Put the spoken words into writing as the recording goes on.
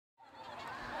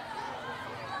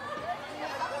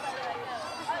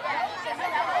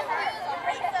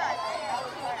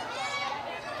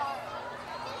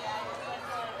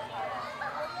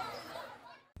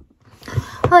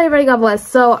everybody, God bless.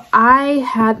 So I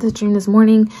had this dream this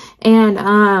morning,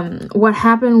 and what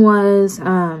happened was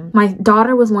my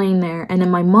daughter was laying there, and then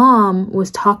my mom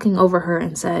was talking over her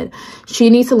and said she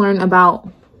needs to learn about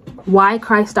why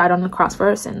Christ died on the cross for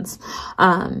her sins,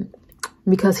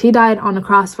 because he died on the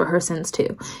cross for her sins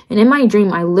too. And in my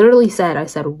dream, I literally said,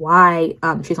 why?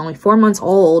 She's only 4 months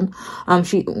old.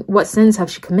 What sins have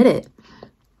she committed?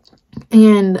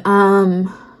 And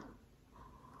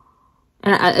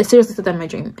I seriously said that in my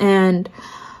dream. And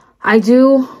I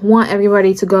do want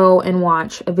everybody to go and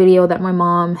watch a video that my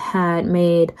mom had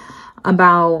made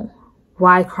about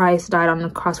why Christ died on the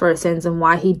cross for her sins and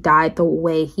why he died the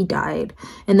way he died.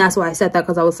 And that's why I said that,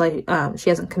 because I was like, she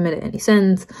hasn't committed any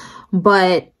sins.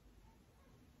 But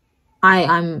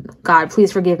I'm God,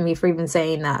 please forgive me for even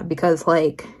saying that, because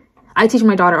like I teach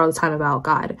my daughter all the time about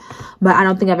God, but I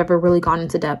don't think I've ever really gone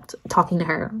into depth talking to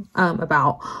her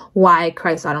about why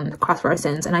Christ died on the cross for our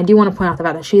sins. And I do want to point out the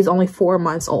fact that she's only 4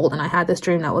 months old, and I had this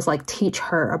dream that was like, teach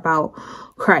her about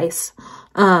Christ.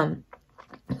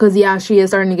 Because yeah, she is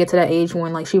starting to get to that age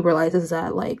when like she realizes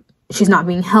that like she's not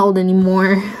being held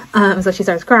anymore. So she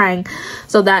starts crying.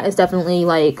 So that is definitely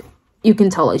like, you can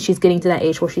tell like she's getting to that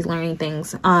age where she's learning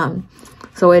things.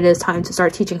 So it is time to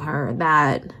start teaching her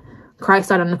that Christ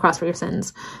died on the cross for your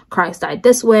sins. Christ died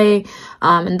this way,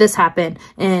 and this happened,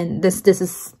 and this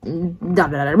is da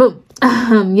da da boom.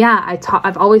 Yeah,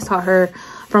 I've always taught her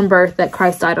from birth that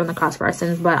Christ died on the cross for our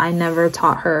sins, but I never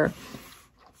taught her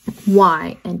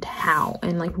why and how,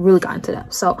 and like really got into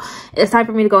that. So it's time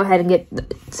for me to go ahead and get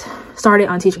started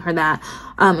on teaching her that.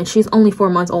 And she's only 4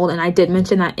 months old, and I did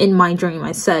mention that in my dream.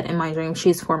 I said in my dream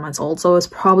she's 4 months old, so it's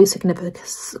probably significant.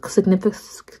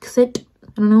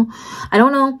 I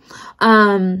don't know.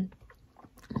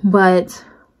 But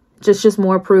just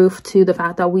more proof to the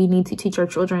fact that we need to teach our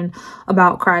children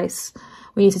about Christ.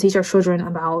 We need to teach our children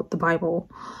about the Bible.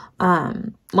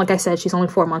 Like I said, she's only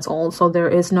 4 months old, so there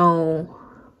is no,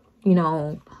 you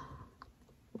know,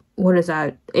 what is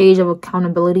that age of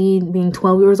accountability, being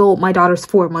 12 years old. My daughter's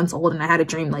 4 months old, and I had a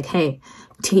dream like, hey,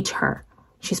 teach her.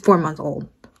 She's 4 months old.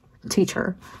 Teach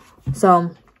her.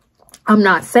 So I'm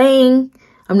not saying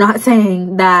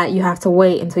that you have to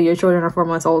wait until your children are 4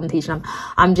 months old and teach them.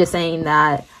 I'm just saying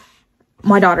that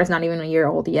my daughter's not even a year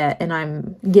old yet, and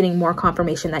I'm getting more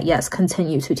confirmation that yes,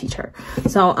 continue to teach her.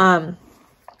 So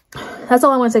that's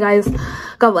all I want to say, guys.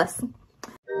 God bless.